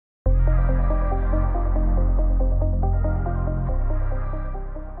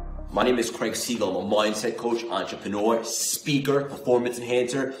My name is Craig Seigel. I'm a mindset coach, entrepreneur, speaker, performance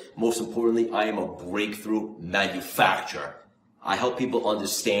enhancer. Most importantly, I am a breakthrough manufacturer. I help people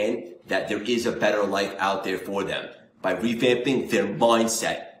understand that there is a better life out there for them. By revamping their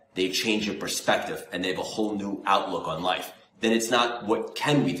mindset, they change their perspective and they have a whole new outlook on life. Then it's not what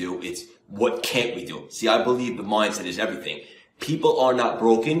can we do, it's what can't we do. See, I believe the mindset is everything. People are not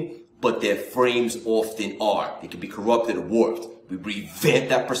broken, but their frames often are. They can be corrupted or warped. We revamp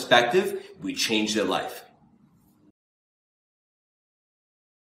that perspective, we change their life.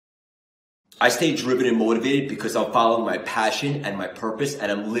 I stay driven and motivated because I'm following my passion and my purpose,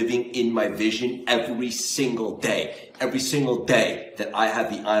 and I'm living in my vision every single day. Every single day that I have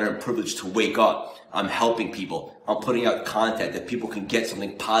the honor and privilege to wake up, I'm helping people. I'm putting out content that people can get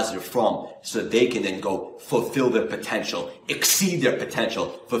something positive from so that they can then go fulfill their potential, exceed their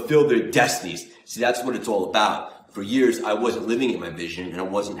potential, fulfill their destinies. See, that's what it's all about. For years, I wasn't living in my vision and I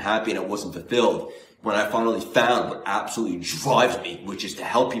wasn't happy and I wasn't fulfilled. When I finally found what absolutely drives me, which is to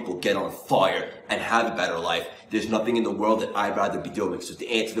help people get on fire and have a better life, there's nothing in the world that I'd rather be doing. So to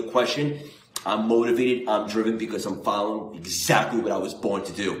answer the question, I'm motivated, I'm driven because I'm following exactly what I was born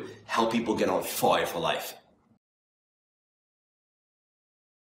to do. Help people get on fire for life.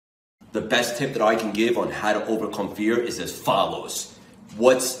 The best tip that I can give on how to overcome fear is as follows.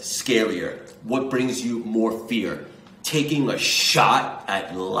 What's scarier? What brings you more fear? Taking a shot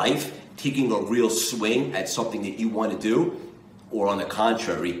at life, taking a real swing at something that you want to do, or on the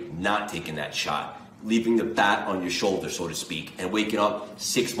contrary, not taking that shot, leaving the bat on your shoulder, so to speak, and waking up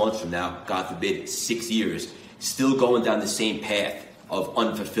 6 months from now, God forbid, 6 years, still going down the same path of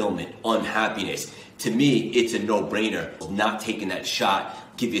unfulfillment, unhappiness. To me, it's a no-brainer not taking that shot.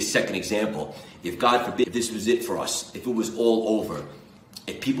 I'll give you a second example. If God forbid this was it for us, if it was all over,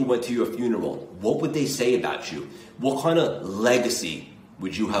 if people went to your funeral, what would they say about you? What kind of legacy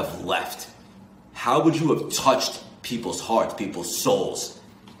would you have left? How would you have touched people's hearts, people's souls?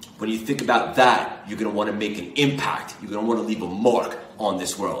 When you think about that, you're going to want to make an impact. You're going to want to leave a mark on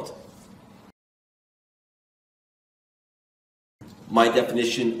this world. My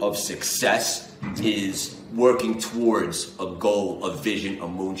definition of success is working towards a goal, a vision, a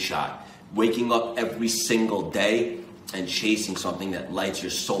moonshot. Waking up every single day and chasing something that lights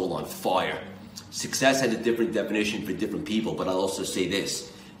your soul on fire. Success has a different definition for different people, but I'll also say this.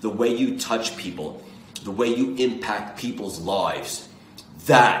 The way you touch people, the way you impact people's lives,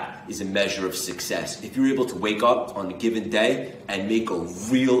 that is a measure of success. If you're able to wake up on a given day and make a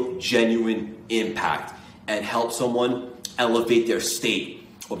real, genuine impact and help someone elevate their state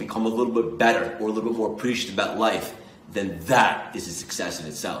or become a little bit better or a little bit more appreciative about life, then that is a success in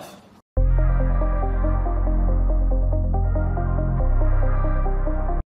itself.